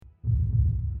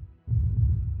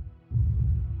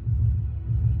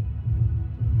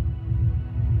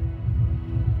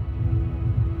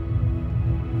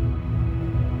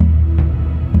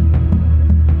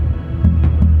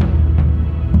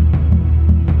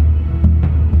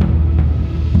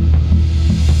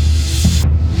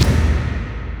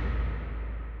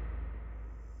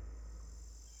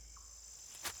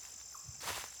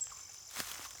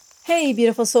Hey,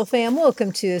 beautiful soul fam.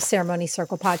 Welcome to Ceremony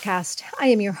Circle Podcast. I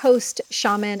am your host,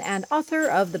 shaman, and author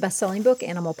of the best-selling book,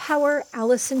 Animal Power,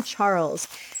 Allison Charles.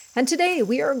 And today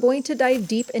we are going to dive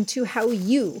deep into how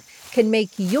you can make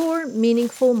your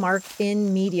meaningful mark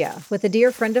in media with a dear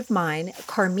friend of mine,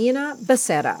 Carmina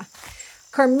Becerra.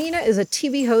 Carmina is a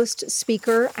TV host,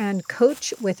 speaker, and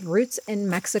coach with roots in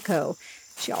Mexico.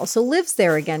 She also lives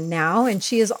there again now, and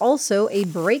she is also a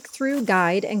breakthrough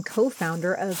guide and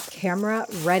co-founder of Camera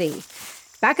Ready.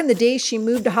 Back in the day, she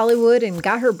moved to Hollywood and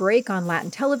got her break on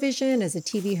Latin television as a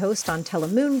TV host on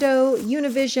Telemundo,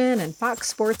 Univision, and Fox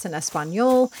Sports in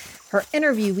Espanol. Her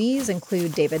interviewees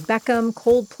include David Beckham,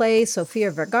 Coldplay,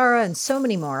 Sofia Vergara, and so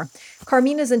many more.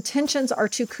 Carmina's intentions are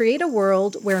to create a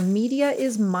world where media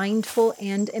is mindful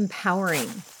and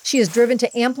empowering. She is driven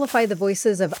to amplify the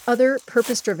voices of other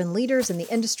purpose-driven leaders in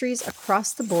the industries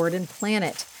across the board and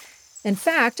planet. In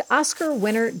fact, Oscar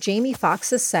winner Jamie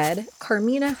Foxx has said,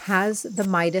 Carmina has the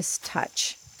Midas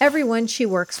touch. Everyone she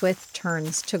works with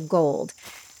turns to gold.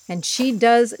 And she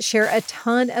does share a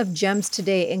ton of gems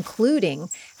today, including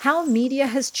how media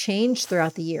has changed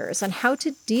throughout the years and how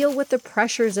to deal with the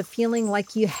pressures of feeling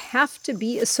like you have to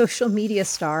be a social media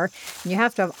star and you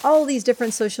have to have all these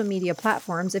different social media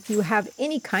platforms if you have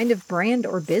any kind of brand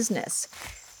or business.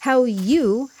 How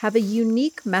you have a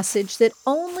unique message that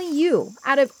only you,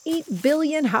 out of 8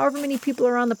 billion, however many people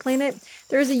are on the planet,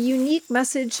 there's a unique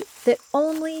message that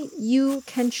only you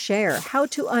can share. How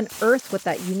to unearth what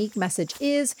that unique message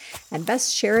is and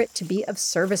best share it to be of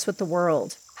service with the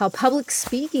world. How public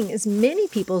speaking is many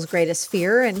people's greatest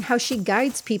fear and how she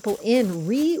guides people in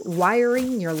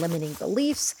rewiring your limiting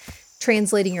beliefs,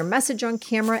 translating your message on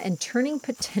camera, and turning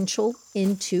potential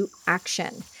into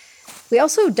action. We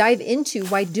also dive into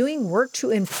why doing work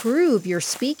to improve your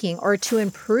speaking or to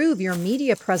improve your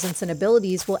media presence and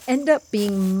abilities will end up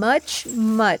being much,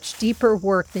 much deeper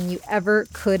work than you ever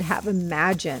could have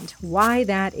imagined. Why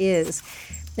that is.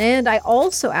 And I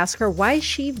also ask her why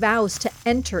she vows to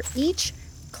enter each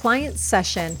client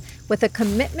session with a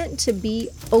commitment to be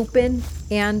open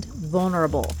and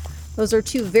vulnerable. Those are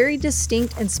two very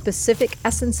distinct and specific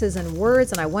essences and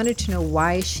words, and I wanted to know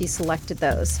why she selected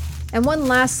those. And one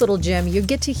last little gem, you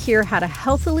get to hear how to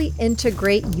healthily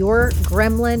integrate your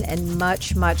gremlin and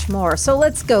much, much more. So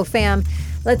let's go, fam.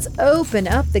 Let's open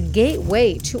up the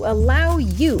gateway to allow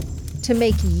you to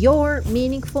make your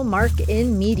meaningful mark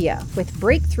in media with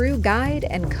breakthrough guide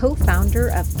and co-founder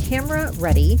of Camera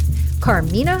Ready,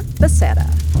 Carmina Becerra.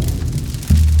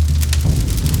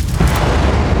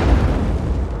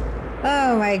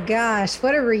 Oh my gosh,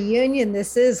 what a reunion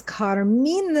this is,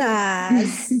 Carmina.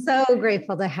 So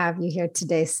grateful to have you here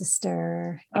today,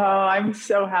 sister. Oh, I'm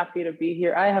so happy to be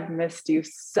here. I have missed you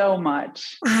so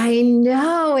much. I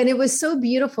know. And it was so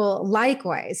beautiful.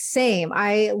 Likewise, same.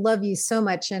 I love you so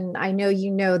much. And I know you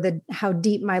know how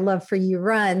deep my love for you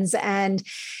runs. And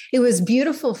it was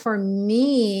beautiful for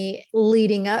me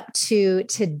leading up to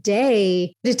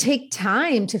today to take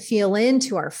time to feel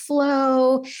into our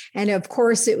flow. And of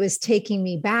course, it was taking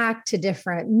me back to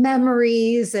different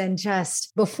memories. And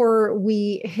just before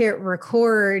we hit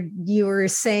record, you were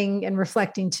saying and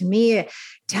reflecting to me,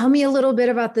 tell me a little bit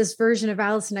about this version of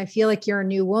Allison. I feel like you're a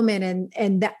new woman.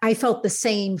 And I felt the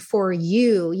same for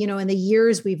you, in the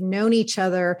years we've known each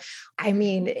other. I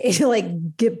mean,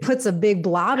 it puts a big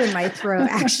blob in my throat,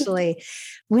 actually,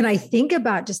 when I think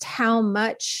about just how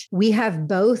much we have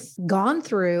both gone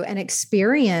through and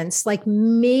experienced, like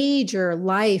major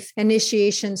life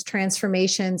initiations,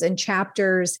 transformations, and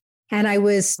chapters. And I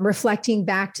was reflecting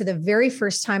back to the very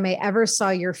first time I ever saw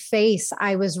your face.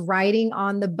 I was riding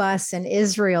on the bus in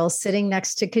Israel, sitting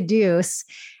next to Caduce.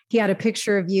 He had a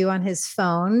picture of you on his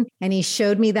phone and he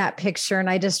showed me that picture. And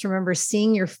I just remember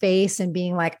seeing your face and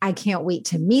being like, I can't wait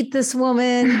to meet this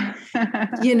woman.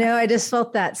 I just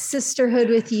felt that sisterhood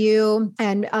with you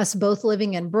and us both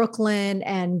living in Brooklyn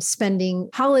and spending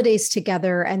holidays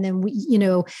together. And then we,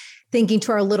 thinking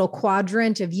to our little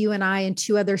quadrant of you and I and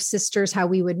two other sisters, how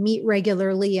we would meet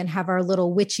regularly and have our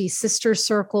little witchy sister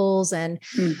circles and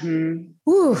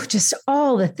just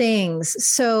all the things.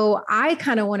 So I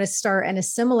kind of want to start in a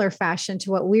similar fashion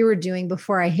to what we were doing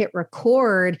before I hit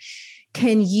record.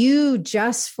 Can you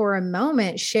just for a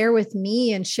moment share with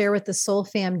me and share with the Soul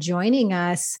Fam joining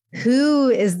us, who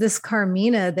is this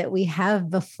Carmina that we have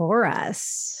before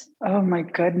us? Oh my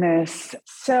goodness.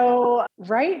 So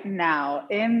right now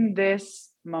in this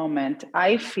moment,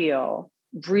 I feel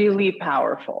really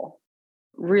powerful,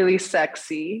 really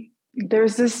sexy.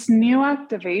 There's this new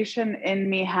activation in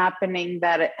me happening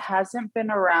that it hasn't been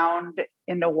around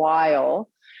in a while,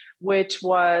 which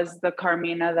was the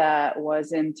Carmina that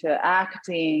was into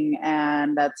acting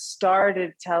and that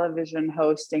started television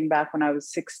hosting back when I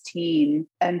was 16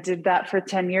 and did that for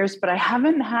 10 years. But I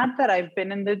haven't had that. I've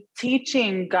been in the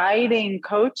teaching, guiding,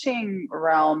 coaching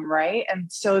realm, right?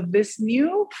 And so this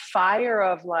new fire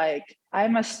of like,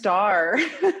 I'm a star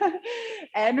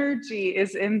energy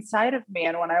is inside of me.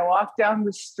 And when I walk down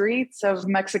the streets of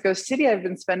Mexico City, I've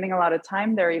been spending a lot of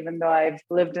time there, even though I've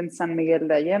lived in San Miguel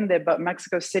de Allende, but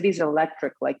Mexico City's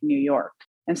electric like New York.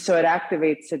 And so it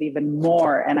activates it even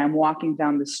more. And I'm walking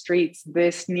down the streets,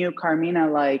 this new Carmina,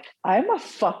 like, I'm a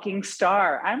fucking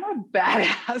star. I'm a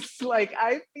badass. Like,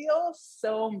 I feel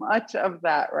so much of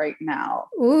that right now.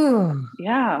 Ooh.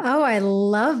 Yeah. Oh, I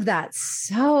love that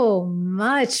so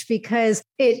much because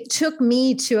it took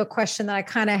me to a question that I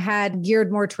kind of had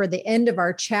geared more toward the end of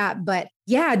our chat. But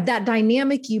yeah, that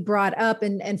dynamic you brought up,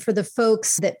 and for the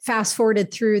folks that fast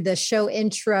forwarded through the show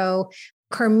intro,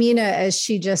 Carmina, as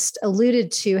she just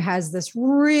alluded to, has this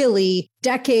really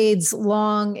decades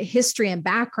long history and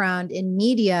background in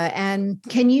media. And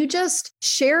can you just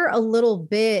share a little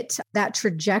bit that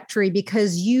trajectory?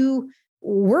 Because you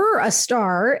were a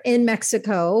star in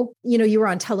Mexico. You know, you were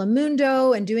on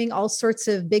Telemundo and doing all sorts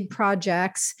of big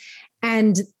projects.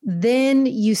 And then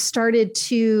you started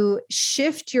to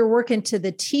shift your work into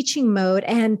the teaching mode.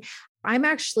 And I'm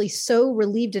actually so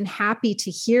relieved and happy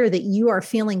to hear that you are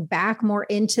feeling back more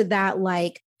into that,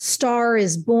 like, Star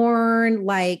is Born,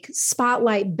 like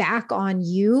spotlight back on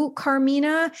you,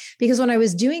 Carmina. Because when I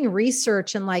was doing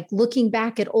research and like looking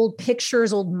back at old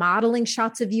pictures, old modeling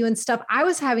shots of you and stuff, I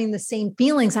was having the same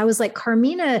feelings. I was like,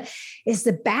 Carmina is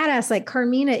the badass, like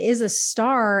Carmina is a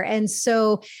star. And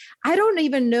so I don't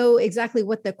even know exactly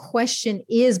what the question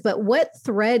is, but what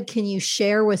thread can you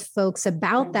share with folks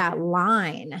about that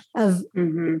line of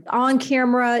on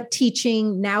camera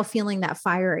teaching, now feeling that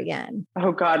fire again?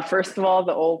 Oh God, first of all,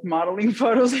 the old modeling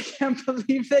photos. I can't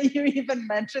believe that you even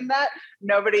mentioned that.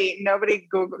 Nobody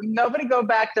go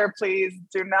back there, please.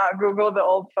 Do not Google the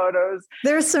old photos.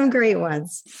 There's some great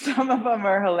ones. Some of them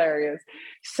are hilarious.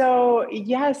 So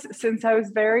yes, since I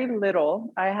was very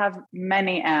little, I have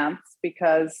many aunts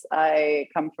because I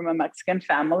come from a Mexican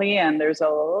family and there's a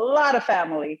lot of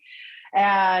family.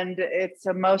 And it's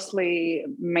a mostly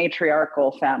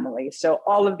matriarchal family. So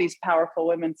all of these powerful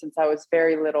women, since I was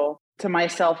very little, to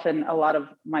myself and a lot of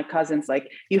my cousins,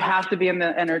 like, you have to be in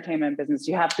the entertainment business.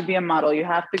 You have to be a model. You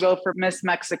have to go for Miss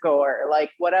Mexico or like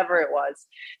whatever it was.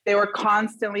 They were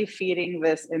constantly feeding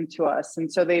this into us.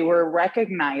 And so they were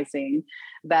recognizing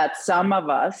that some of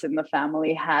us in the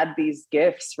family had these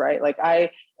gifts, right? Like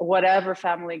whatever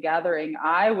family gathering,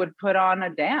 I would put on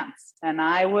a dance and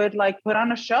I would like put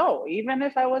on a show. Even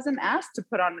if I wasn't asked to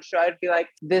put on a show, I'd be like,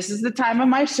 this is the time of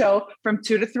my show from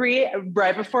 2 to 3,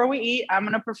 right before we eat, I'm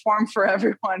going to perform for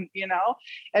everyone, you know?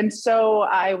 And so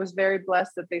I was very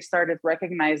blessed that they started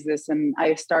recognize this. And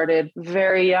I started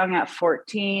very young at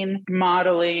 14,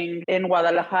 modeling in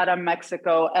Guadalajara,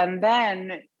 Mexico. And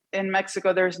then in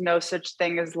Mexico, there's no such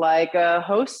thing as like a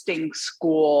hosting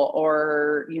school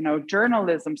or, you know,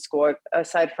 journalism school,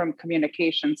 aside from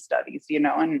communication studies, you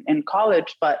know, in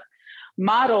college. But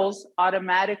models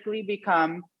automatically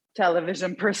become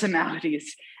television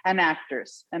personalities and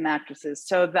actors and actresses.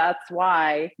 So that's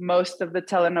why most of the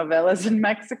telenovelas in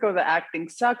Mexico, the acting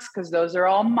sucks, because those are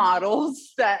all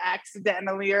models that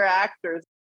accidentally are actors.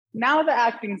 Now the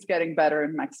acting's getting better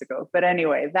in Mexico. But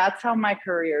anyway, that's how my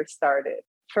career started.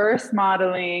 First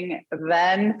modeling,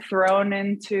 then thrown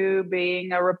into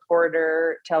being a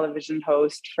reporter, television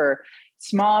host for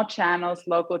small channels,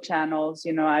 local channels.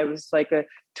 You know, I was like a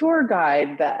tour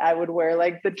guide that I would wear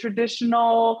like the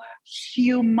traditional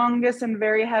humongous and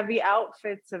very heavy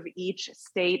outfits of each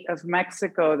state of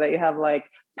Mexico, that you have like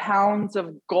pounds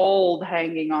of gold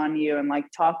hanging on you, and like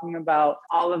talking about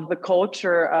all of the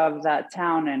culture of that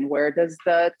town and where does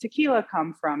the tequila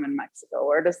come from in Mexico?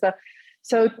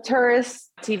 So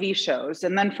tourist TV shows.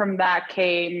 And then from that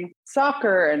came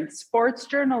soccer and sports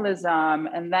journalism,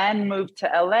 and then moved to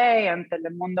LA and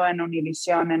Telemundo and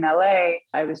Univision in LA.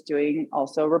 I was doing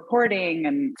also reporting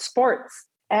and sports.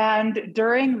 And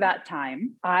during that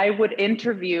time, I would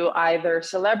interview either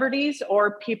celebrities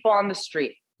or people on the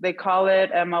street. They call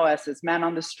it MOSs, men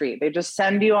on the street. They just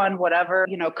send you on whatever,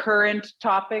 you know, current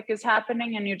topic is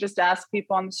happening, and you just ask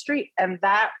people on the street. And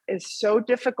that is so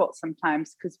difficult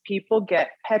sometimes because people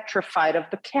get petrified of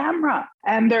the camera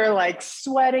and they're like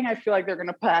sweating. I feel like they're going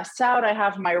to pass out. I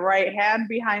have my right hand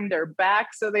behind their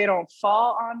back so they don't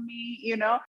fall on me, you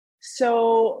know?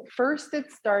 So first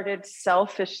it started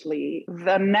selfishly.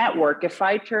 The network, if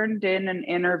I turned in an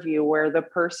interview where the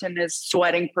person is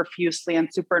sweating profusely and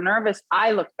super nervous,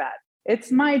 I look bad.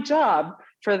 It's my job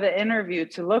for the interview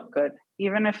to look good,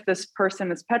 even if this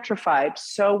person is petrified.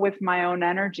 So with my own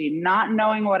energy, not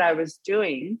knowing what I was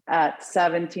doing at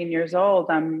 17 years old,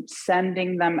 I'm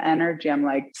sending them energy. I'm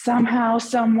like, somehow,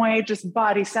 some way, just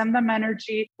body, send them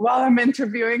energy while I'm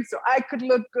interviewing so I could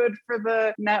look good for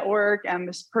the network and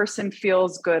this person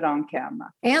feels good on camera.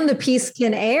 And the piece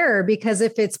can air, because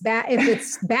if it's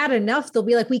bad enough, they'll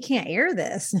be like, we can't air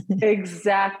this.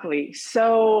 Exactly.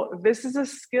 So this is a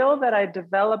skill that I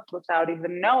developed without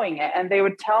even knowing it. And they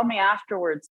would tell me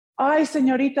afterwards, "Ay,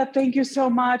 señorita, thank you so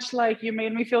much. Like, you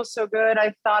made me feel so good.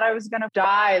 I thought I was going to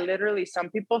die." Literally, some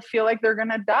people feel like they're going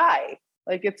to die.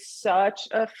 Like, it's such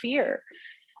a fear.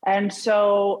 And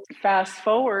so fast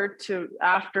forward to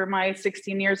after my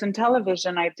 16 years in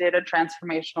television, I did a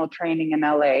transformational training in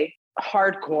LA.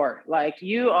 Hardcore, like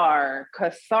you are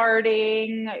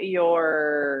catharting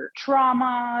your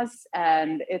traumas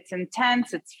and it's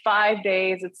intense. It's 5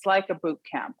 days. It's like a boot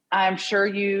camp. I'm sure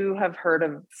you have heard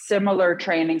of similar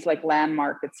trainings like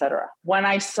Landmark, etc. When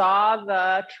I saw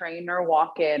the trainer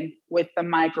walk in with the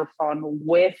microphone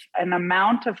with an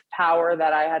amount of power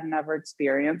that I had never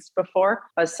experienced before,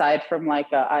 aside from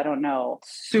like a, I don't know,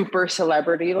 super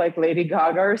celebrity like Lady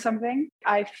Gaga or something,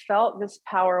 I felt this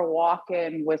power walk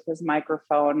in with his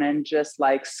microphone and just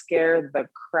like scared the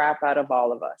crap out of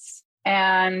all of us.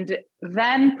 And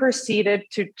then proceeded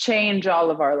to change all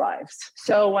of our lives.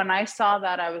 So when I saw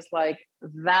that, I was like,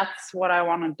 that's what I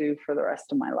want to do for the rest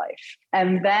of my life.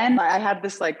 And then I had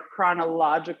this like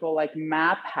chronological like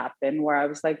map happen where I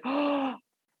was like, oh,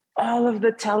 all of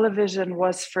the television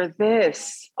was for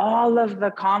this. All of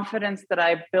the confidence that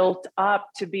I built up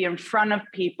to be in front of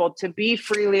people, to be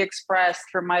freely expressed,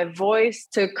 for my voice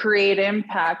to create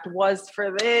impact was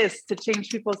for this, to change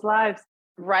people's lives.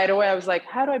 Right away, I was like,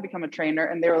 how do I become a trainer?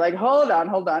 And they were like, hold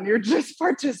on. You're just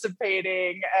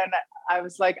participating. And I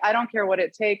was like, I don't care what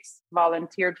it takes.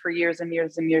 Volunteered for years and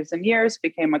years and years and years,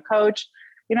 became a coach,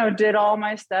 did all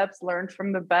my steps, learned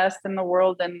from the best in the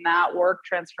world in that work,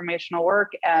 transformational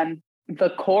work. And the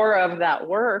core of that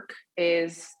work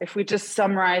is, if we just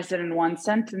summarize it in one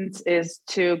sentence, is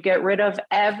to get rid of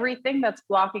everything that's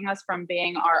blocking us from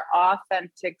being our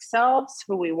authentic selves,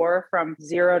 who we were from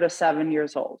 0 to 7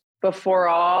 years old, before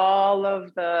all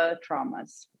of the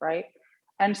traumas, right?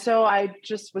 And so I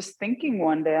just was thinking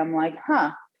one day, I'm like,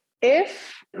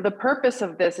 if the purpose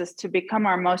of this is to become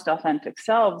our most authentic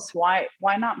selves, why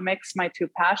not mix my two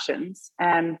passions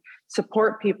and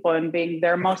support people in being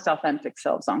their most authentic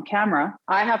selves on camera?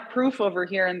 I have proof over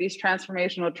here in these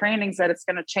transformational trainings that it's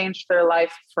going to change their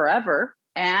life forever.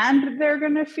 And they're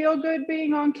going to feel good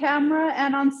being on camera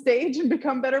and on stage and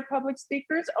become better public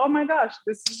speakers. Oh my gosh,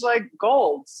 this is like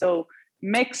gold. So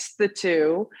mix the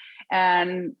two.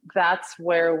 And that's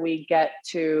where we get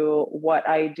to what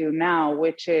I do now,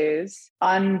 which is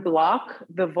unblock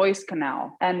the voice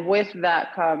canal. And with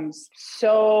that comes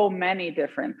so many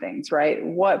different things, right?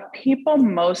 What people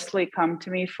mostly come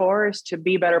to me for is to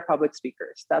be better public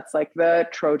speakers. That's like the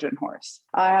Trojan horse.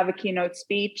 I have a keynote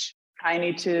speech. I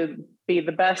need to be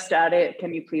the best at it.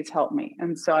 Can you please help me?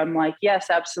 And so I'm like,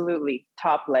 yes, absolutely.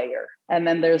 Top layer. And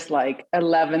then there's like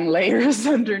 11 layers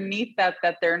underneath that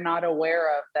they're not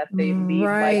aware of, that they need.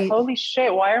 Like, holy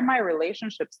shit, why are my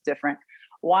relationships different?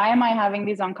 Why am I having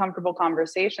these uncomfortable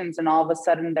conversations and all of a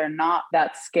sudden they're not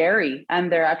that scary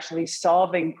and they're actually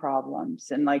solving problems?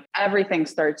 And like everything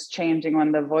starts changing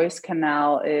when the voice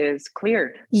canal is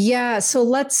cleared. Yeah. So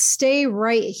let's stay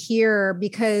right here,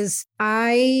 because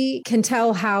I can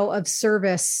tell how of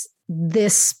service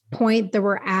this point that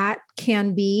we're at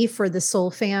can be for the Soul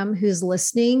Fam who's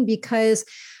listening, because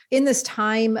in this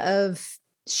time of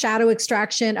shadow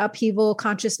extraction, upheaval,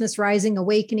 consciousness rising,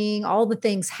 awakening, all the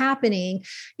things happening,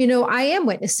 I am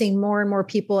witnessing more and more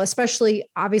people, especially,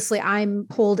 obviously, I'm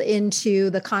pulled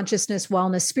into the consciousness,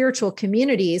 wellness, spiritual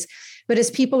communities. But as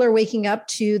people are waking up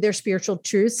to their spiritual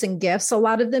truths and gifts, a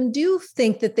lot of them do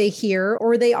think that they hear,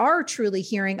 or they are truly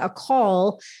hearing, a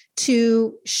call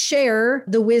to share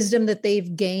the wisdom that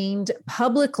they've gained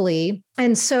publicly.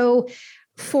 And so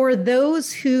for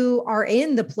those who are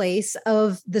in the place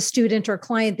of the student or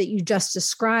client that you just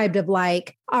described, of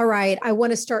like, all right, I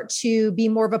want to start to be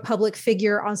more of a public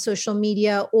figure on social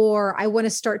media, or I want to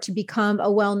start to become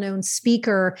a well-known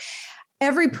speaker.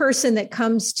 Every person that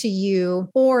comes to you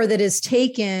or that is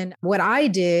taken, what I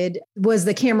did was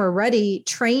the Camera Ready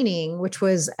training, which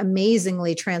was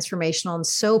amazingly transformational and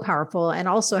so powerful, and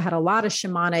also had a lot of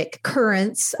shamanic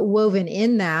currents woven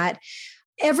in that.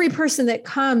 every person that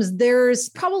comes, there's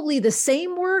probably the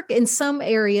same work in some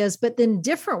areas, but then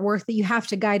different work that you have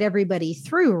to guide everybody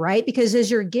through, right? Because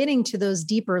as you're getting to those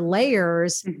deeper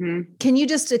layers, can you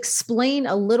just explain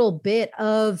a little bit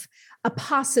of a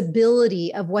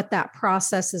possibility of what that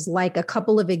process is like, a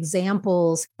couple of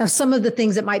examples of some of the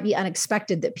things that might be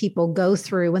unexpected that people go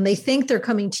through when they think they're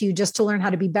coming to you just to learn how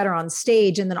to be better on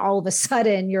stage. And then all of a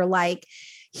sudden you're like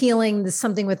healing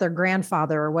something with their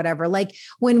grandfather or whatever. Like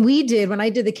when I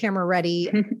did the Camera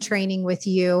Ready training with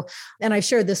you, and I've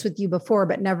shared this with you before,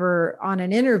 but never on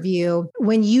an interview,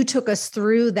 when you took us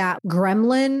through that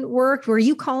gremlin work, were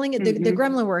you calling it the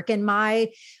gremlin work? And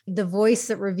the voice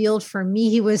that revealed for me,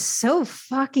 he was so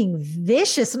fucking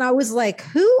vicious. And I was like,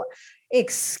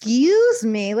 excuse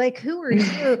me, like, who are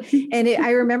you? And I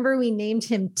remember we named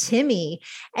him Timmy,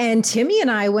 and Timmy and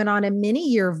I went on a mini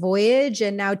year voyage.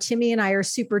 And now Timmy and I are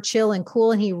super chill and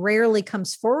cool. And he rarely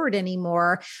comes forward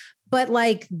anymore. But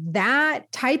like that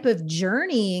type of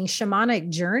journeying, shamanic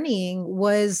journeying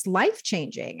was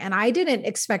life-changing. And I didn't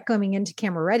expect coming into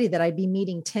Camera Ready that I'd be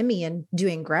meeting Timmy and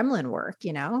doing gremlin work,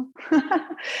 you know?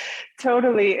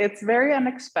 Totally. It's very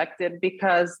unexpected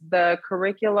because the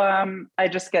curriculum, I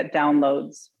just get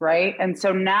downloads, right? And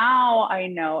so now I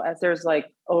know, as there's like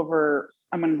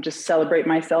I'm going to just celebrate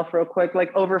myself real quick,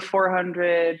 like over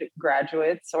 400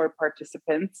 graduates or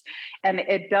participants. And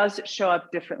it does show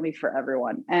up differently for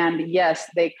everyone. And yes,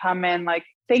 they come in like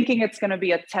thinking it's going to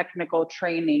be a technical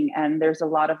training, and there's a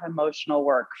lot of emotional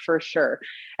work for sure.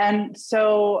 And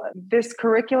so this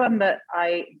curriculum that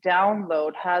I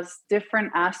download has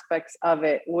different aspects of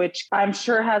it, which I'm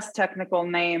sure has technical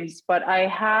names, but I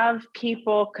have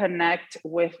people connect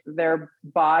with their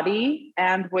body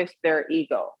and with their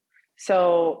ego.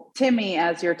 So Timmy,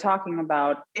 as you're talking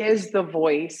about, is the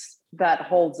voice that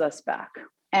holds us back.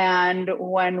 And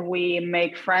when we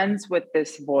make friends with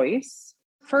this voice,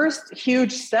 first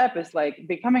huge step is like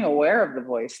becoming aware of the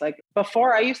voice. Like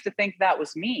before, I used to think that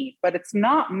was me, but it's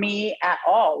not me at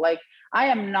all. Like I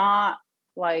am not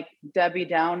like Debbie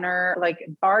Downer. Like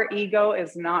our ego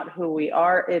is not who we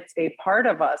are. It's a part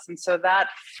of us. And so that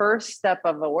first step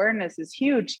of awareness is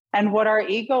huge. And what our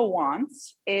ego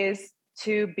wants is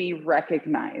to be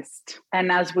recognized.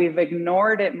 And as we've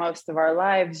ignored it most of our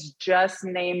lives, just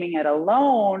naming it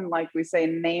alone, like we say,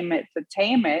 name it to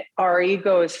tame it, our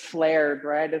ego is flared,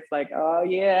 right? It's like, oh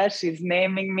yeah, she's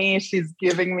naming me. She's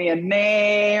giving me a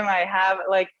name. I have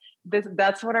like this.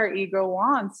 That's what our ego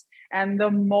wants. And the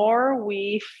more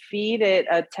we feed it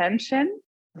attention,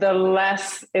 the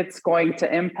less it's going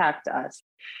to impact us.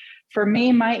 For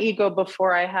me, my ego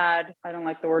before I don't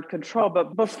like the word control,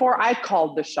 but before I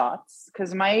called the shots,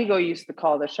 because my ego used to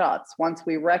call the shots. Once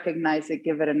we recognize it,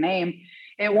 give it a name,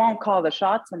 it won't call the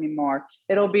shots anymore.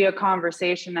 It'll be a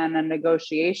conversation and a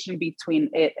negotiation between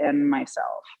it and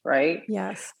myself, right?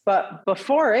 Yes. But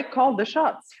before it called the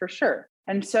shots for sure.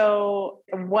 And so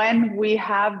when we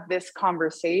have this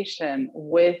conversation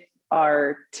with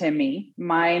our Timmy,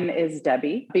 mine is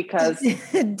Debbie, because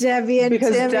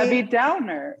Debbie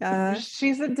Downer.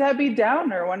 She's a Debbie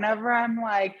Downer. Whenever I'm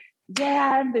like,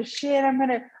 yeah, I'm the shit,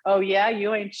 oh yeah,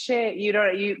 you ain't shit.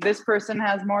 This person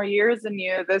has more years than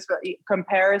you. This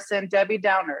comparison, Debbie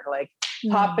Downer, like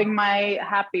popping my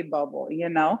happy bubble, you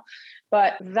know?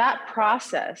 But that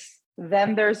process,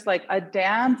 then there's like a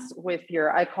dance with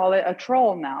I call it a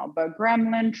troll now, but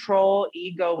gremlin, troll,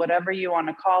 ego, whatever you want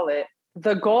to call it.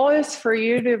 The goal is for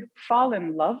you to fall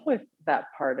in love with that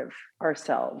part of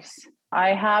ourselves. I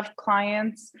have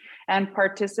clients and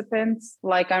participants,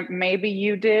 like maybe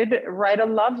you did, write a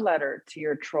love letter to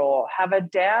your troll, have a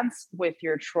dance with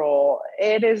your troll.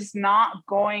 It is not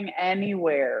going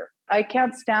anywhere. I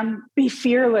can't stand be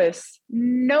fearless.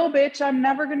 No, bitch, I'm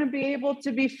never going to be able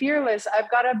to be fearless. I've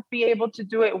got to be able to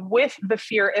do it with the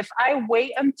fear. If I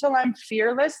wait until I'm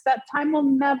fearless, that time will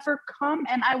never come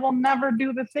and I will never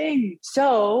do the thing.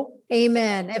 So,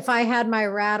 amen. If I had my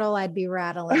rattle, I'd be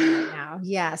rattling right now.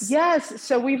 Yes. Yes.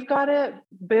 So we've got to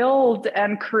build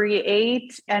and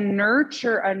create and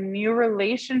nurture a new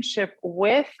relationship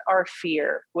with our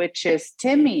fear, which is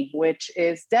Timmy, which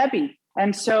is Debbie.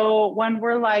 And so when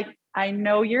we're like, I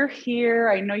know you're here.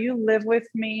 I know you live with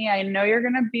me. I know you're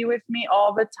going to be with me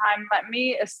all the time. Let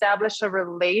me establish a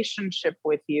relationship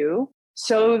with you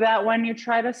so that when you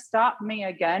try to stop me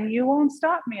again, you won't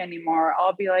stop me anymore.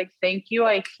 I'll be like, thank you.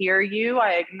 I hear you.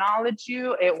 I acknowledge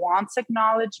you. It wants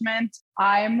acknowledgement.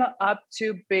 I'm up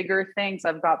to bigger things.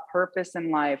 I've got purpose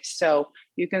in life. So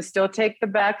you can still take the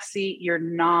back seat. You're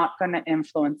not going to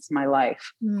influence my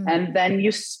life. And then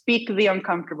you speak the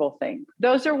uncomfortable thing.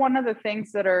 Those are one of the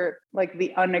things that are like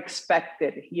the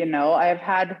unexpected. I've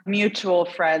had mutual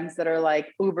friends that are like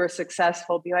uber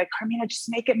successful be like, Carmina, just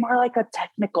make it more like a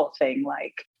technical thing.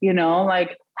 Like,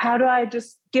 like, how do I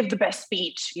just give the best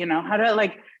speech? How do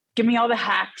I give me all the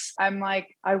hacks? I'm like,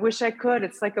 I wish I could.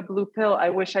 It's like a blue pill. I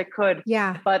wish I could.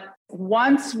 Yeah. But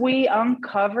once we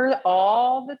uncover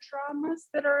all the traumas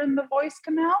that are in the voice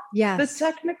canal, the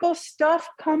technical stuff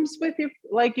comes with you.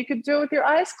 Like you could do it with your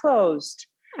eyes closed.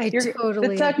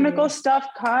 The technical stuff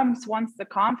comes once the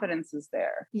confidence is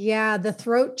there. Yeah. The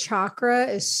throat chakra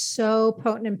is so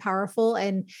potent and powerful.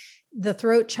 And the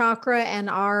throat chakra and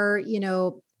our,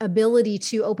 ability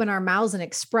to open our mouths and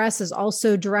express is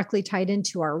also directly tied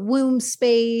into our womb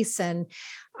space and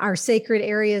our sacred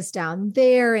areas down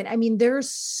there. And I mean,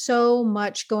 there's so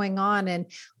much going on. And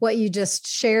what you just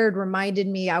shared reminded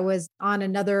me, I was on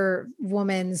another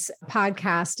woman's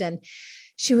podcast and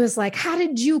she was like, how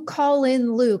did you call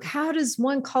in Luke? How does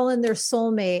one call in their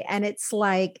soulmate? And it's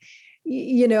like,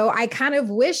 I kind of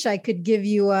wish I could give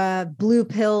you a blue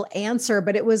pill answer,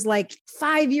 but it was like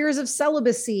 5 years of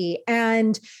celibacy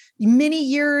and many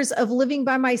years of living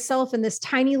by myself in this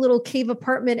tiny little cave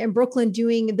apartment in Brooklyn,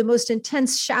 doing the most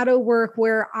intense shadow work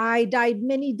where I died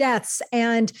many deaths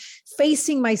and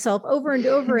facing myself over and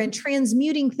over and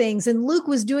transmuting things. And Luke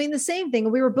was doing the same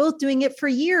thing. We were both doing it for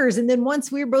years. And then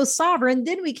once we were both sovereign,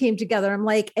 then we came together. I'm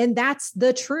like, and that's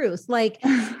the truth. Like,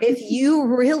 if you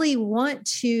really want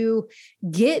to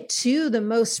get to the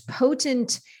most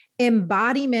potent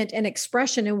embodiment and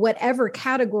expression in whatever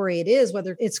category it is,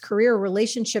 whether it's career or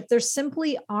relationship, there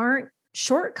simply aren't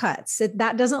shortcuts.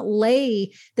 That doesn't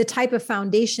lay the type of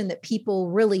foundation that people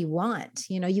really want.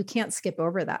 You can't skip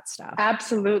over that stuff.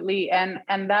 Absolutely. And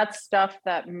that's stuff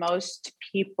that most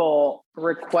people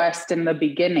request in the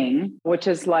beginning, which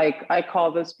is like, I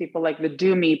call those people like the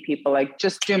do me people, like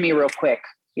just do me real quick,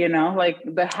 like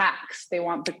the hacks. They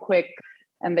want the quick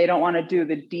and they don't want to do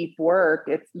the deep work.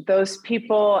 It's those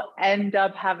people end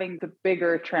up having the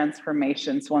bigger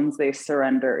transformations once they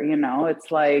surrender.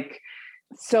 It's like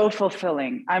so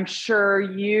fulfilling. I'm sure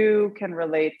you can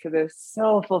relate to this.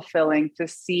 So fulfilling to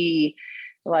see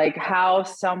like how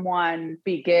someone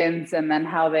begins and then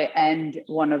how they end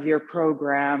one of your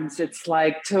programs. It's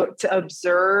like to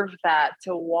observe that,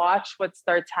 to watch what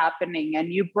starts happening.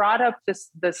 And you brought up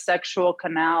the sexual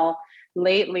canal.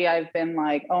 Lately, I've been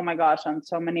like, oh my gosh, on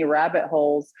so many rabbit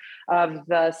holes of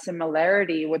the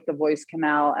similarity with the voice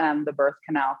canal and the birth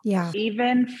canal. Yeah.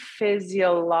 Even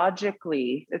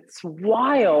physiologically, it's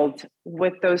wild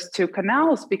with those two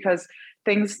canals because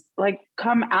things like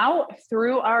come out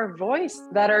through our voice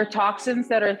that are toxins,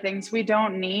 that are things we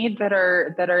don't need, that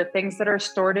are things that are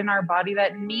stored in our body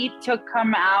that need to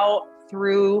come out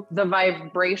through the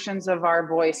vibrations of our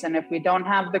voice. And if we don't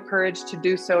have the courage to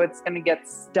do so, it's going to get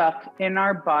stuck in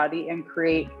our body and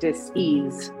create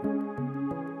dis-ease.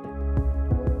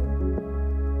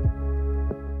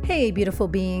 Hey, beautiful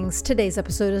beings. Today's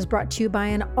episode is brought to you by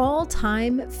an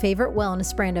all-time favorite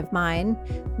wellness brand of mine,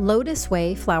 Lotus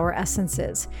Way Flower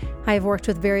Essences. I have worked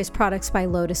with various products by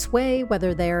Lotus Way,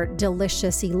 whether they're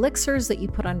delicious elixirs that you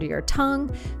put under your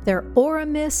tongue, their Aura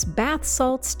Mist, bath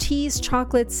salts, teas,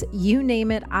 chocolates, you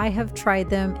name it. I have tried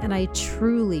them and I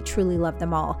truly, truly love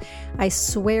them all. I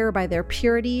swear by their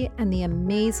purity and the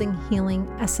amazing healing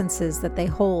essences that they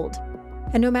hold.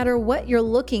 And no matter what you're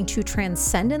looking to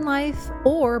transcend in life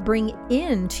or bring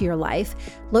into your life,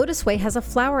 Lotus Way has a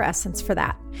flower essence for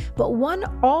that. But one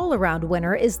all-around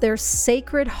winner is their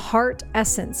Sacred Heart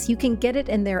Essence. You can get it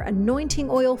in their anointing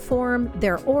oil form,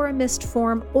 their Aura Mist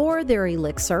form, or their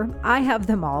elixir. I have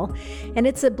them all. And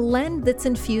it's a blend that's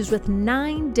infused with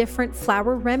 9 different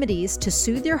flower remedies to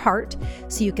soothe your heart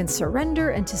so you can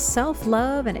surrender into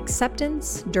self-love and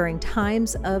acceptance during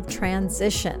times of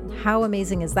transition. How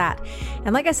amazing is that?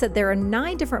 And like I said, there are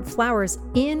 9 different flowers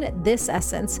in this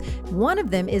essence. One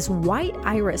of them is white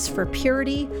iris for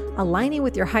purity, aligning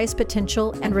with your highest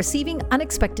potential and receiving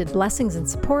unexpected blessings and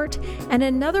support. And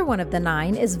another one of the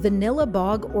 9 is vanilla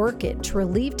bog orchid to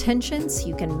relieve tension so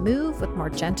you can move with more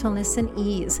gentleness and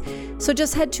ease. So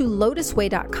just head to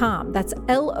lotusway.com. That's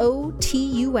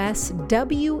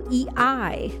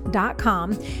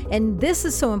LOTUSWEI.com. And this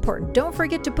is so important. Don't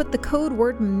forget to put the code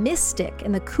word MYSTIC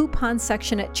in the coupon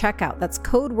section at checkout. That's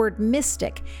code word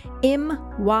MYSTIC,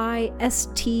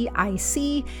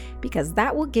 MYSTIC, because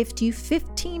that will gift you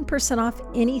 15% off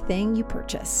anything you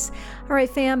purchase. All right,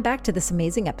 fam, back to this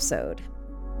amazing episode.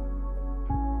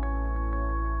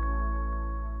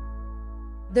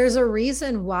 There's a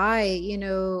reason why,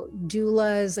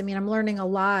 doulas, I mean, I'm learning a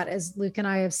lot as Luke and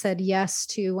I have said yes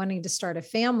to wanting to start a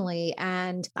family.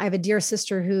 And I have a dear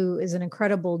sister who is an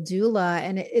incredible doula.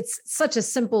 And it's such a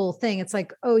simple thing. It's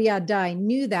like, oh, yeah, duh, I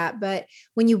knew that. But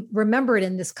when you remember it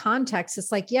in this context,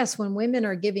 it's like, yes, when women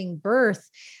are giving birth,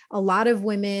 a lot of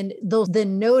women, they'll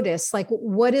then notice, like,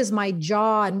 what is my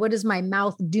jaw and what is my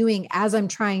mouth doing as I'm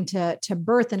trying to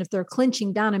birth? And if they're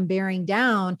clenching down and bearing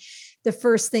down, the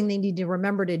first thing they need to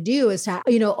remember to do is to,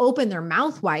 open their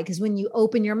mouth wide. Because when you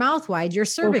open your mouth wide, your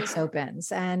cervix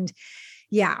opens. And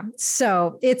yeah,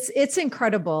 so it's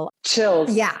incredible.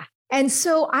 Chills. Yeah. And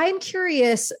so I'm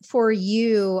curious for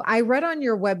you. I read on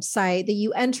your website that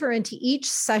you enter into each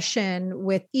session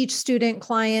with each student,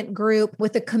 client, group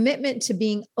with a commitment to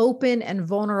being open and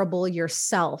vulnerable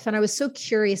yourself. And I was so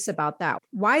curious about that.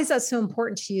 Why is that so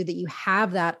important to you that you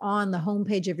have that on the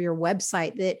homepage of your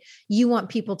website, that you want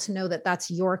people to know that that's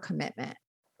your commitment?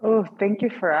 Oh, thank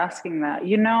you for asking that.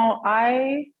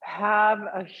 I have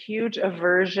a huge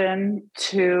aversion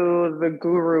to the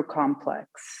guru complex.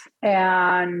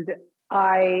 And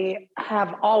I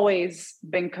have always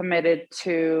been committed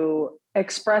to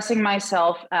expressing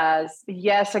myself as,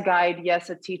 yes, a guide,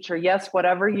 yes, a teacher, yes,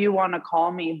 whatever you want to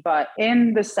call me. But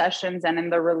in the sessions and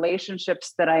in the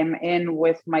relationships that I'm in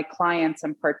with my clients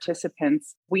and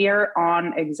participants, we are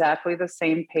on exactly the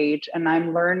same page. And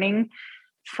I'm learning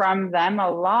from them a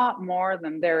lot more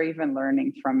than they're even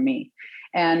learning from me.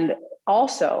 And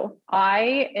also,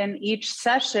 in each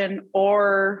session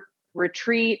or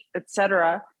retreat,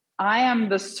 etc., I am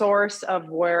the source of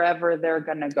wherever they're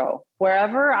going to go.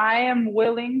 Wherever I am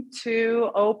willing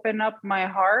to open up my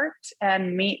heart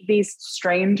and meet these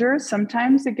strangers,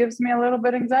 sometimes it gives me a little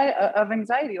bit of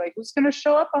anxiety. Like, who's going to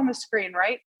show up on the screen,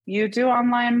 right? You do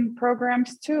online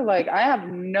programs too. Like, I have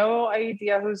no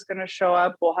idea who's going to show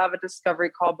up. We'll have a discovery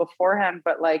call beforehand,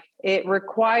 but it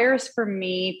requires for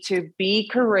me to be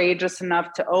courageous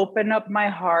enough to open up my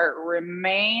heart,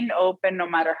 remain open, no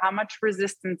matter how much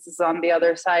resistance is on the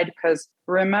other side. Because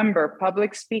remember,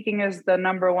 public speaking is the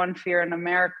number one fear in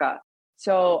America.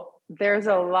 So there's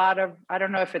a lot of, I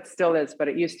don't know if it still is, but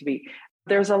it used to be.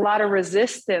 There's a lot of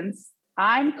resistance.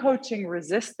 I'm coaching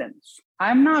resistance.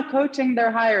 I'm not coaching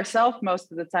their higher self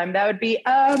most of the time. That would be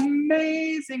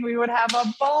amazing. We would have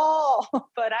a ball,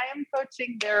 but I am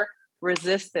coaching their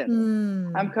resistance.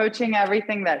 I'm coaching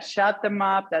everything that shut them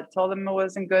up, that told them it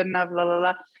wasn't good enough, la, la,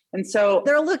 la. And so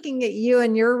they're looking at you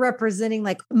and you're representing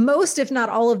most, if not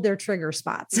all of their trigger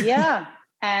spots. Yeah.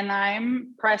 And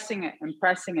I'm pressing it and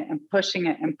pressing it and pushing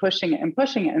it and pushing it and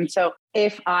pushing it. And so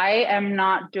if I am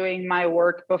not doing my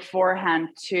work beforehand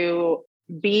to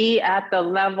be at the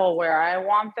level where I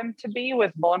want them to be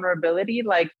with vulnerability,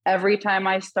 like every time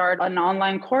I start an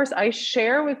online course, I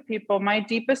share with people my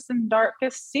deepest and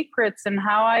darkest secrets and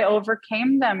how I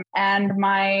overcame them and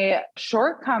my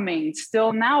shortcomings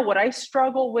still now, what I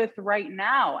struggle with right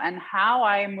now and how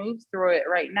I move through it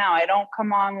right now. I don't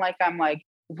come on like I'm like,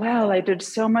 well, I did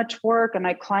so much work and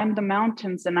I climbed the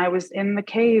mountains and I was in the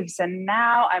caves and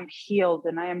now I'm healed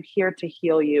and I am here to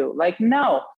heal you.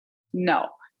 No.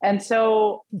 And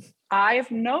so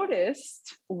I've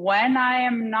noticed when I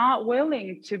am not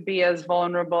willing to be as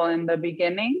vulnerable in the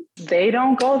beginning, they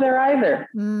don't go there either.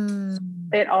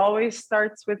 It always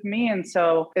starts with me. And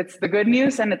so it's the good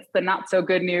news and it's the not so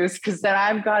good news, because then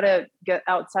I've got to get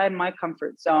outside my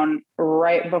comfort zone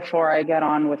right before I get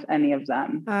on with any of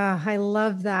them. I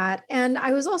love that. And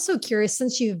I was also curious,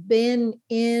 since you've been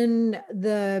in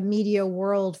the media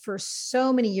world for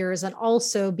so many years and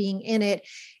also being in it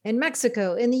in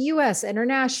Mexico, in the US,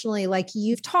 internationally,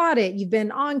 you've taught it, you've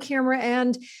been on camera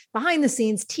and behind the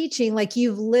scenes teaching,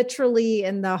 you've literally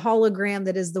in the hologram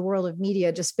that is the world of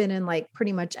media, just been in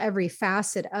pretty much every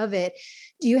facet of it.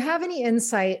 Do you have any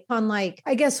insight on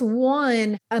I guess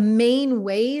one, a main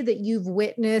way that you've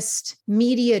witnessed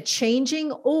media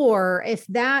changing, or if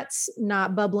that's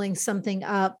not bubbling something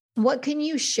up, what can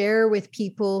you share with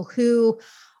people who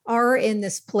are in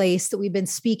this place that we've been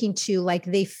speaking to,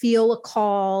 they feel a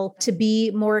call to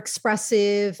be more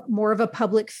expressive, more of a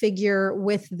public figure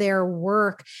with their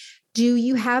work? Do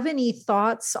you have any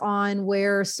thoughts on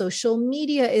where social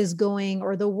media is going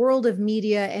or the world of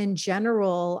media in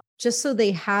general, just so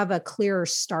they have a clearer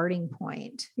starting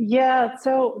point? Yeah.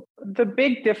 So the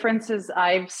big differences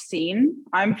I've seen,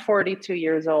 I'm 42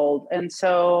 years old. And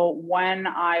so when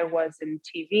I was in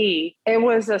TV, it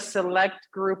was a select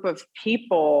group of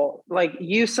people,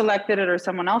 you selected it or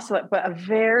someone else, but a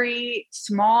very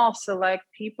small select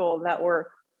people that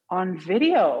were on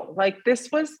video. Like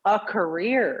this was a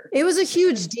career. It was a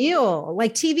huge deal.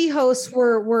 Like TV hosts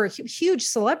were huge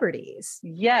celebrities.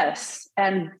 Yes.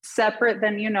 And separate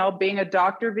than, being a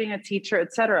doctor, being a teacher,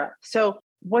 etc. So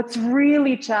what's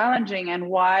really challenging and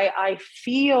why I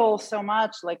feel so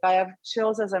much like I have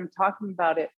chills as I'm talking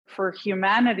about it for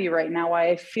humanity right now, why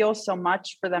I feel so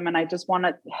much for them. And I just want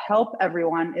to help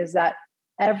everyone is that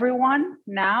everyone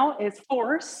now is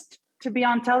forced to be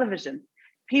on television.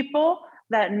 People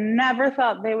that never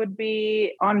thought they would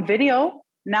be on video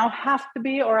now have to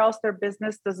be, or else their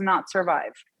business does not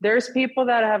survive. There's people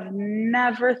that have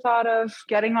never thought of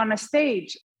getting on a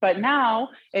stage. But now,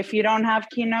 if you don't have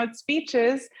keynote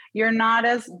speeches, you're not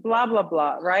as blah, blah,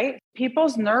 blah, right?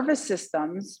 People's nervous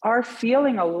systems are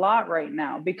feeling a lot right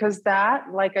now because that,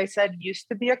 like I said, used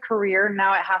to be a career.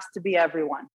 Now it has to be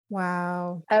everyone.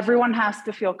 Wow. Everyone has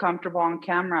to feel comfortable on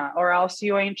camera or else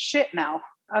you ain't shit now.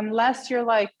 Unless you're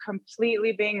like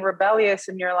completely being rebellious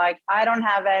and you're like, I don't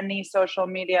have any social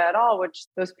media at all, which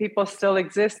those people still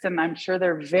exist. And I'm sure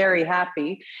they're very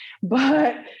happy.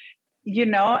 But,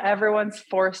 everyone's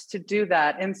forced to do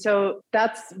that. And so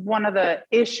that's one of the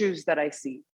issues that I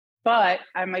see. But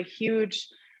I'm a huge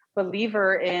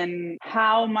believer in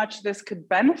how much this could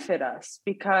benefit us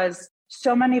because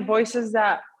so many voices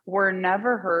that were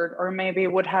never heard or maybe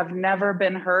would have never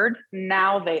been heard,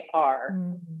 now they are.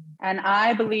 Mm-hmm. And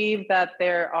I believe that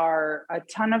there are a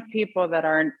ton of people that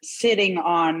are sitting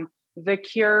on the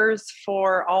cures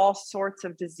for all sorts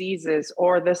of diseases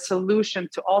or the solution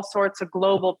to all sorts of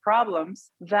global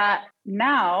problems that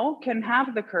now can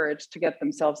have the courage to get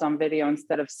themselves on video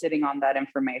instead of sitting on that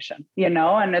information,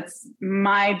 and it's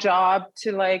my job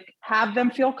to have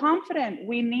them feel confident.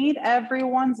 We need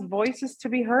everyone's voices to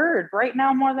be heard right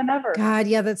now more than ever. God,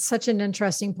 yeah, that's such an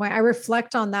interesting point. I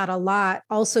reflect on that a lot.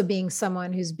 Also being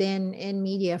someone who's been in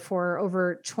media for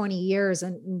over 20 years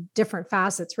and different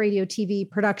facets, radio, TV,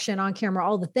 production, on camera,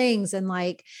 all the things. And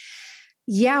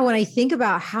when I think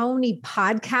about how many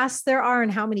podcasts there are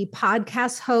and how many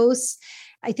podcast hosts,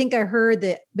 I think I heard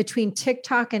that between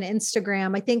TikTok and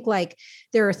Instagram, I think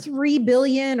there are 3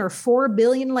 billion or 4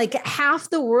 billion, half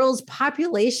the world's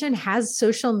population has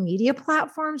social media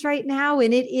platforms right now.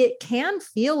 And it can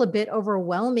feel a bit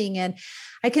overwhelming. And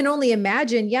I can only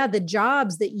imagine, the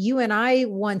jobs that you and I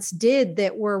once did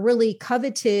that were really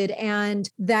coveted and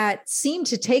that seemed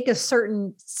to take a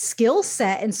certain skill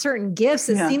set and certain gifts.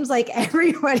 It seems like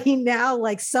everybody now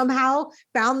somehow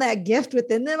found that gift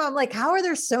within them. I'm like, how are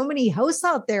there so many hosts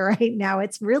out there right now?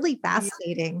 It's really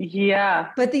fascinating. Yeah.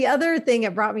 But the other thing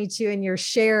it brought me to in your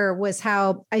share was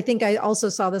how, I think I also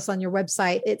saw this on your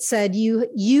website. It said,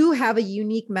 you have a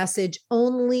unique message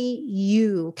only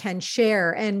you can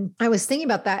share. And I was thinking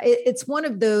about that. It's one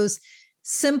of those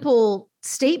simple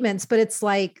statements, but it's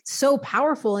so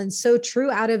powerful and so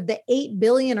true out of the 8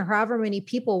 billion or however many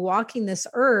people walking this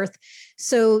earth.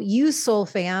 So you, Soul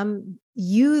Fam,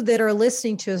 you that are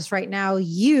listening to us right now,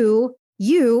 you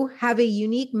have a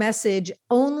unique message,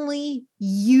 only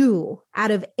you out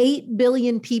of 8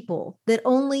 billion people that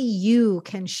only you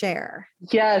can share.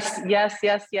 Yes.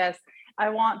 I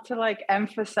want to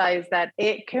emphasize that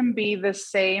it can be the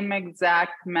same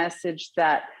exact message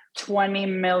that 20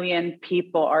 million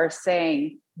people are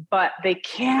saying, but they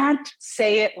can't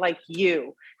say it like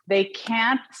you. They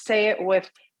can't say it with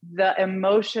the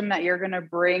emotion that you're going to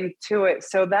bring to it.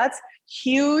 So that's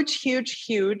huge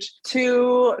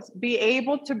to be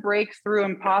able to break through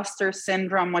imposter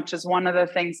syndrome, which is one of the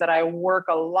things that I work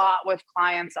a lot with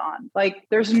clients on.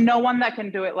 There's no one that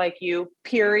can do it like you,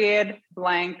 period,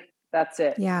 blank. That's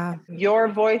it. Yeah. Your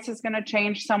voice is going to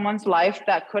change someone's life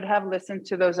that could have listened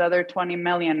to those other 20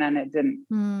 million and it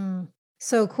didn't.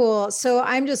 So cool. So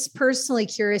I'm just personally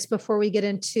curious before we get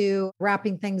into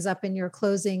wrapping things up in your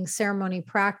closing ceremony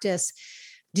practice,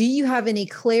 do you have any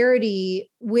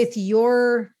clarity with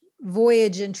your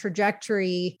voyage and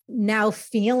trajectory now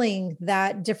feeling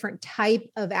that different type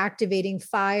of activating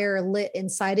fire lit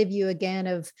inside of you again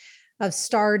of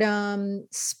stardom,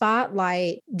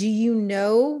 spotlight? Do you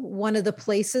know one of the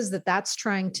places that that's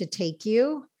trying to take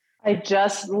you? I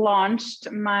just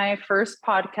launched my first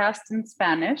podcast in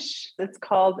Spanish. It's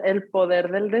called El Poder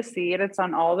del Decir. It's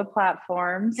on all the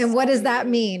platforms. And what does that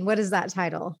mean? What is that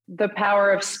title? The Power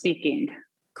of Speaking.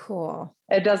 Cool.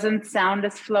 It doesn't sound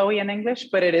as flowy in English,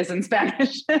 but it is in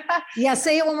Spanish. Yeah,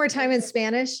 say it one more time in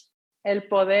Spanish. El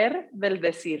Poder del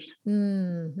Decir.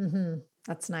 Mm-hmm.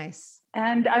 That's nice.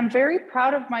 And I'm very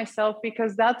proud of myself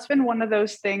because that's been one of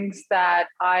those things that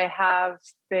I have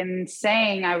been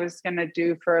saying I was going to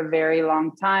do for a very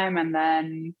long time. And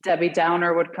then Debbie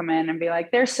Downer would come in and be like,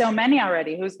 there's so many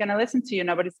already. Who's going to listen to you?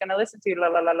 Nobody's going to listen to you. La,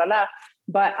 la, la, la, la.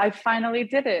 But I finally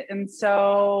did it. And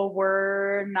so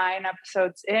we're 9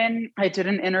 episodes in. I did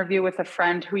an interview with a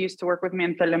friend who used to work with me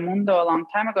in Telemundo a long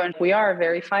time ago. And we are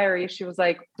very fiery. She was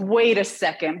like, wait a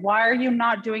second. Why are you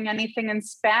not doing anything in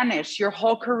Spanish? Your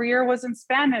whole career was in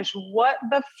Spanish. What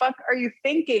the fuck are you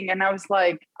thinking? And I was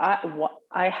like,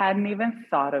 I hadn't even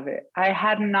thought of it. I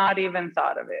had not even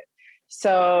thought of it.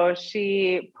 So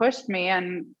she pushed me,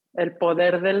 and El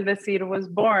Poder del Decir was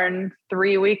born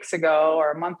 3 weeks ago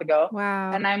or a month ago.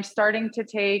 Wow. And I'm starting to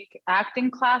take acting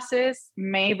classes,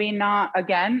 maybe not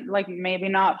again, like maybe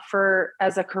not for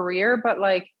as a career, but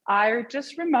like I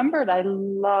just remembered I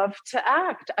love to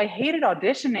act. I hated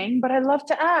auditioning, but I love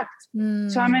to act.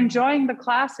 So I'm enjoying the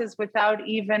classes without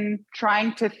even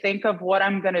trying to think of what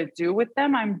I'm going to do with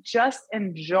them. I'm just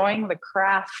enjoying the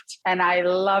craft and I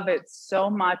love it so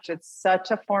much. It's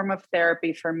such a form of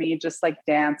therapy for me, just like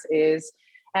dance is.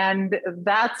 And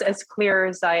that's as clear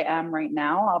as I am right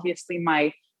now. Obviously,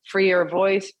 my Free Your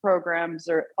Voice programs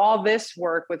or all this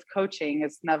work with coaching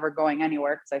is never going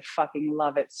anywhere because I fucking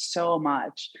love it so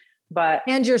much.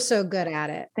 And you're so good at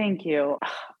it. Thank you.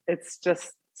 It's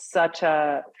just such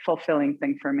a fulfilling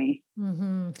thing for me.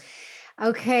 Mm-hmm.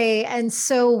 Okay. And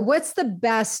so what's the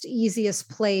best, easiest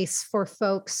place for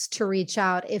folks to reach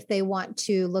out if they want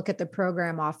to look at the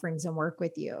program offerings and work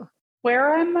with you?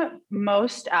 Where I'm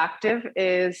most active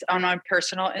is on my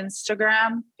personal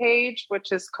Instagram page,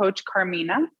 which is Coach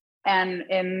Carmina. And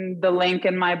in the link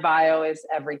in my bio is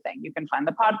everything. You can find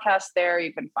the podcast there.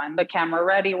 You can find the Camera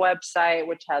Ready website,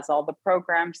 which has all the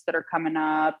programs that are coming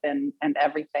up and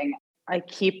everything. I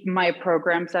keep my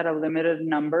programs at a limited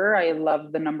number. I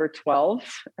love the number 12.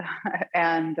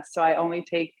 And so I only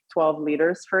take 12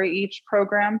 leaders for each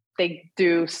program. They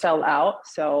do sell out.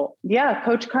 So yeah,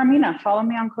 Coach Carmina, follow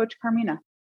me on Coach Carmina.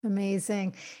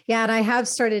 Amazing. Yeah. And I have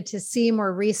started to see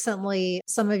more recently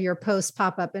some of your posts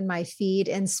pop up in my feed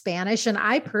in Spanish. And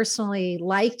I personally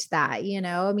liked that.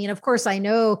 I mean, of course, I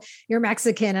know you're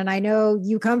Mexican and I know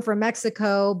you come from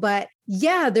Mexico, but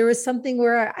yeah, there was something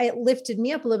where it lifted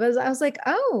me up a little bit. I was like,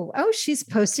 oh, she's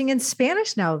posting in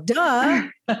Spanish now. Duh.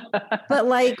 But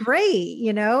like, great,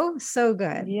 so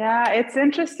good. Yeah, it's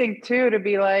interesting too to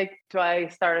be like, do I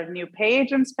start a new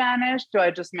page in Spanish? Do I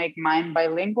just make mine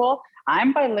bilingual?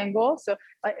 I'm bilingual. So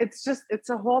it's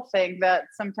a whole thing that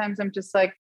sometimes I'm just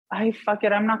like, fuck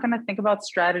it. I'm not going to think about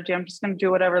strategy. I'm just going to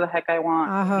do whatever the heck I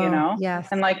want, Yes.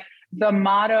 And like the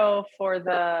motto for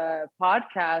the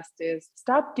podcast is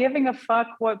stop giving a fuck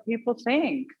what people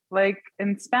think. Like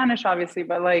in Spanish, obviously,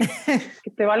 but like, que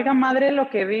te valga madre lo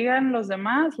que digan los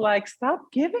demás. Like, stop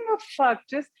giving a fuck.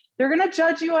 They're going to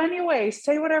judge you anyway.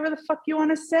 Say whatever the fuck you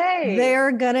want to say.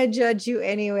 They're going to judge you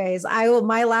anyways.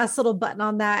 My last little button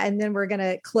on that, and then we're going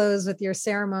to close with your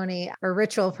ceremony or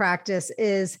ritual practice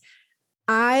is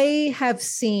I have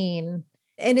seen,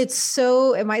 and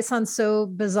it might sound so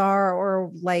bizarre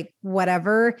or like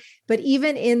whatever, but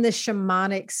even in the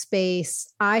shamanic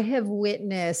space, I have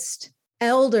witnessed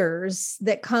elders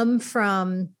that come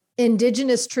from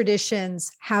indigenous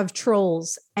traditions have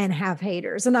trolls and have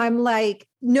haters. And I'm like,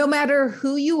 no matter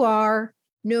who you are,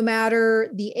 no matter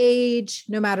the age,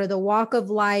 no matter the walk of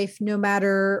life, no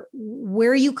matter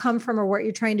where you come from or what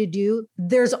you're trying to do,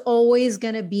 there's always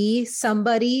going to be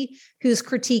somebody who's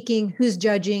critiquing, who's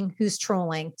judging, who's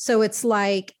trolling. So it's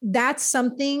like, that's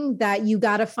something that you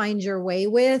got to find your way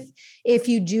with. If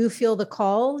you do feel the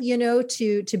call,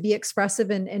 to be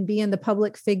expressive and be in the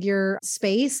public figure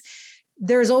space,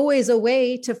 there's always a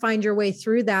way to find your way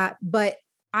through that. But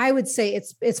I would say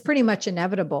it's pretty much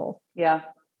inevitable. Yeah.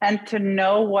 And to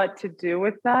know what to do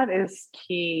with that is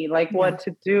key. Like what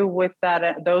to do with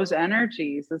those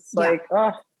energies. It's like,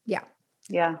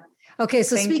 yeah. Okay.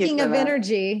 So speaking of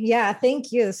energy,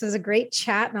 thank you. This is a great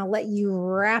chat and I'll let you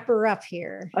wrap her up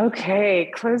here.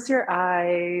 Okay. Close your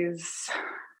eyes.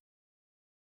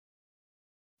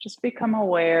 Just become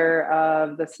aware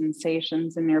of the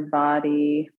sensations in your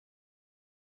body.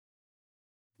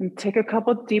 And take a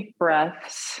couple deep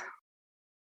breaths.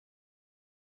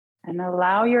 And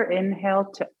allow your inhale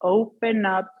to open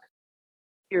up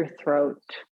your throat.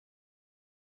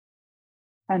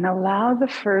 And allow the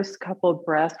first couple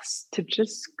breaths to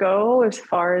just go as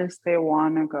far as they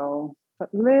want to go.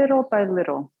 But little by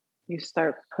little, you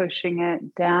start pushing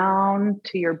it down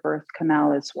to your birth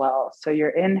canal as well. So your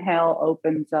inhale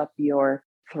opens up your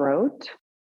throat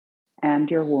and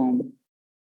your womb.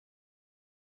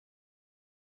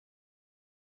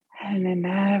 And in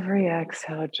every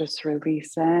exhale, just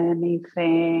release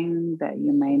anything that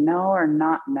you may know or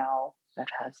not know that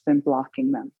has been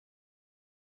blocking them.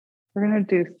 We're going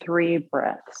to do 3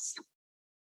 breaths,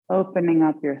 opening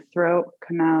up your throat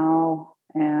canal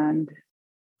and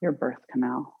your birth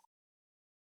canal.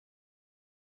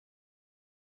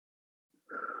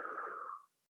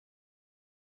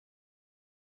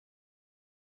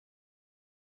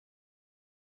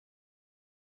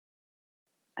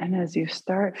 And as you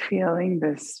start feeling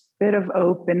this bit of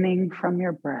opening from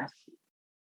your breath,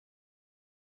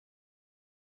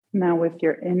 now with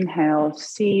your inhale,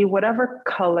 see whatever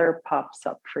color pops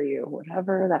up for you,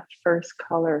 whatever that first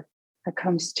color that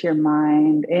comes to your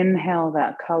mind. Inhale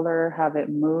that color, have it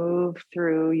move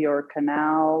through your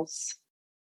canals.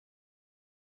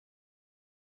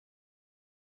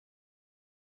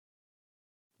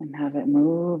 And have it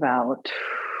move out.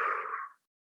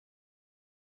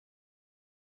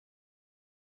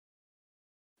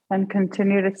 And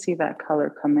continue to see that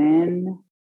color come in.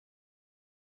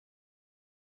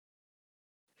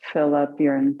 Fill up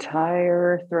your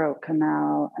entire throat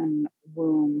canal and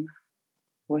womb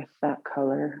with that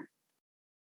color.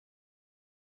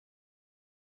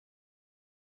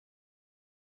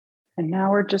 And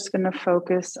now we're just going to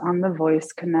focus on the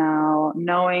voice canal,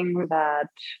 knowing that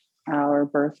our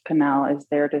birth canal is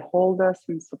there to hold us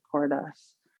and support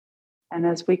us. And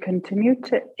as we continue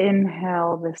to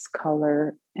inhale this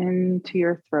color into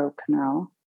your throat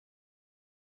canal,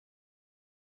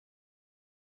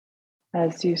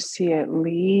 as you see it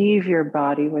leave your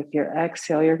body with your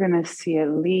exhale, you're going to see it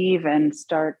leave and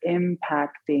start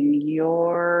impacting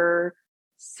your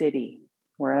city,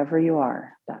 wherever you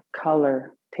are. That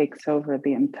color takes over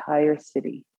the entire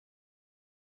city.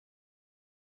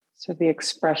 So the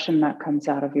expression that comes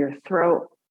out of your throat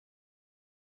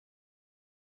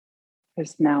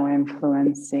is now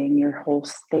influencing your whole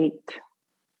state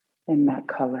in that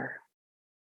color.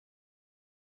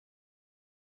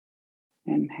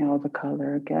 Inhale the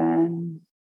color again.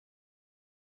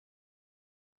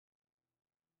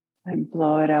 And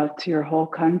blow it out to your whole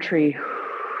country.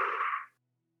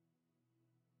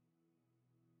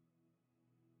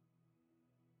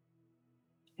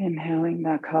 Inhaling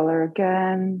that color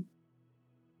again.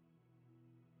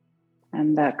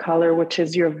 And that color, which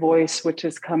is your voice, which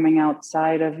is coming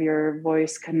outside of your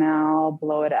voice canal,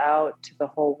 blow it out to the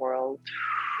whole world.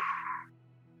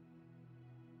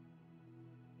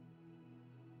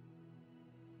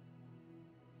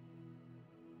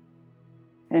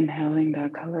 Inhaling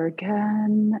that color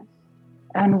again.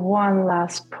 And one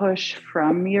last push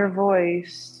from your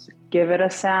voice. Give it a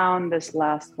sound, this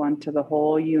last one, to the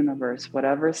whole universe.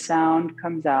 Whatever sound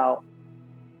comes out.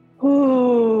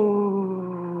 Ooh.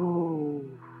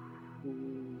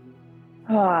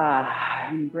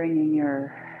 And bringing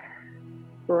your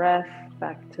breath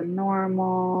back to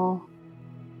normal.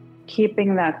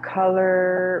 Keeping that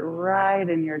color right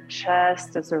in your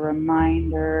chest as a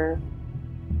reminder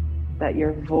that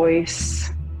your voice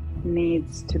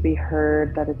needs to be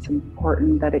heard, that it's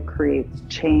important, that it creates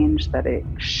change, that it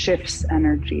shifts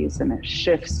energies and it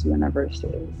shifts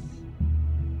universes.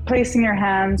 Placing your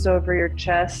hands over your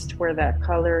chest where that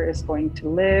color is going to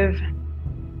live.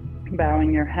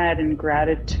 Bowing your head in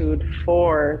gratitude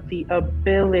for the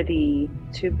ability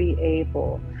to be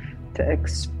able to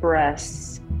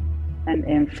express and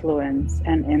influence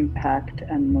and impact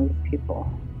and move people.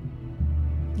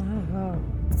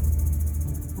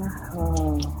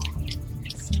 So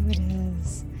it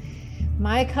is.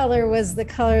 My color was the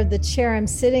color of the chair I'm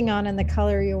sitting on and the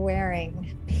color you're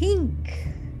wearing. Pink.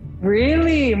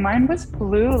 Really? Mine was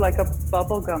blue, like a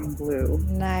bubblegum blue.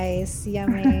 Nice.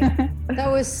 Yummy.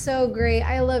 That was so great.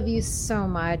 I love you so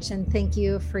much. And thank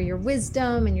you for your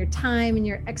wisdom and your time and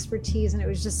your expertise. And it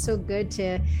was just so good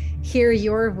to hear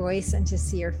your voice and to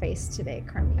see your face today,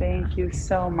 Carmina. Thank you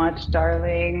so much,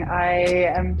 darling. I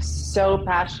am so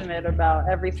passionate about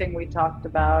everything we talked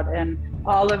about. And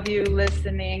all of you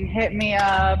listening, hit me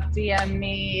up, DM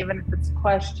me, even if it's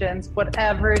questions,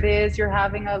 whatever it is, you're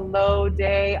having a low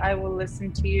day, I will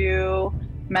listen to you.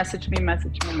 Message me.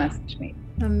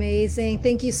 Amazing.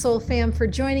 Thank you, Soul Fam, for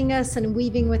joining us and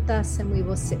weaving with us, and we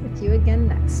will sit with you again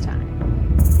next time.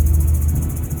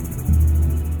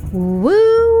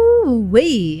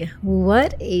 Woo-wee!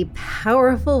 What a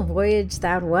powerful voyage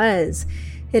that was.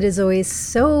 It is always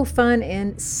so fun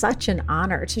and such an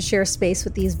honor to share space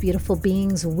with these beautiful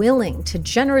beings willing to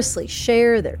generously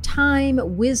share their time,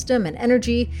 wisdom, and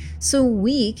energy so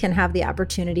we can have the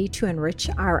opportunity to enrich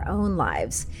our own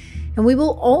lives. And we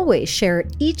will always share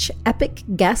each epic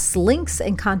guest's links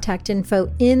and contact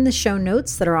info in the show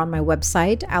notes that are on my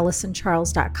website,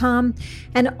 AllisonCharles.com,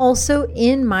 and also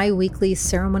in my weekly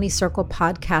Ceremony Circle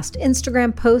podcast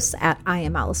Instagram posts at I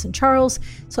am Allison Charles,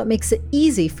 so it makes it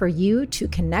easy for you to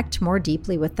connect more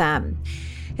deeply with them.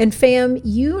 And fam,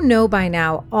 you know by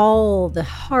now all the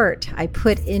heart I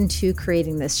put into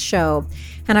creating this show,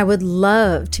 and I would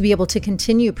love to be able to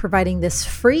continue providing this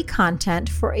free content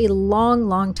for a long,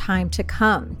 long time to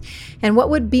come. And what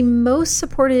would be most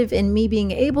supportive in me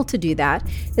being able to do that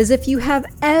is if you have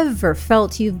ever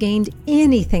felt you've gained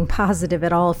anything positive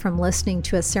at all from listening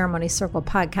to a Ceremony Circle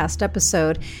podcast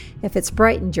episode, if it's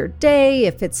brightened your day,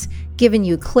 if it's given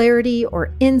you clarity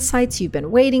or insights you've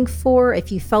been waiting for,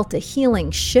 if you felt a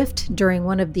healing shift during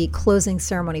one of the closing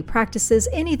ceremony practices,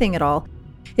 anything at all,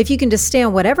 if you can just stay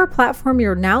on whatever platform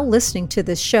you're now listening to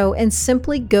this show and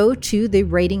simply go to the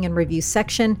rating and review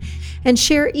section and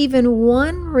share even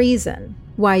one reason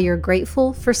why you're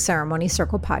grateful for Ceremony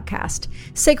Circle Podcast.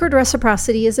 Sacred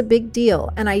reciprocity is a big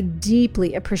deal, and I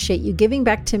deeply appreciate you giving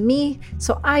back to me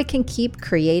so I can keep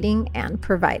creating and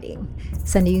providing.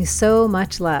 Sending you so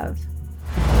much love.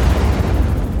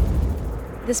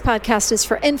 This podcast is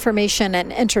for information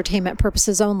and entertainment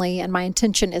purposes only, and my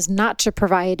intention is not to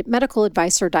provide medical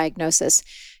advice or diagnosis.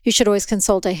 You should always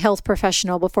consult a health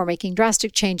professional before making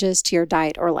drastic changes to your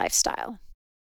diet or lifestyle.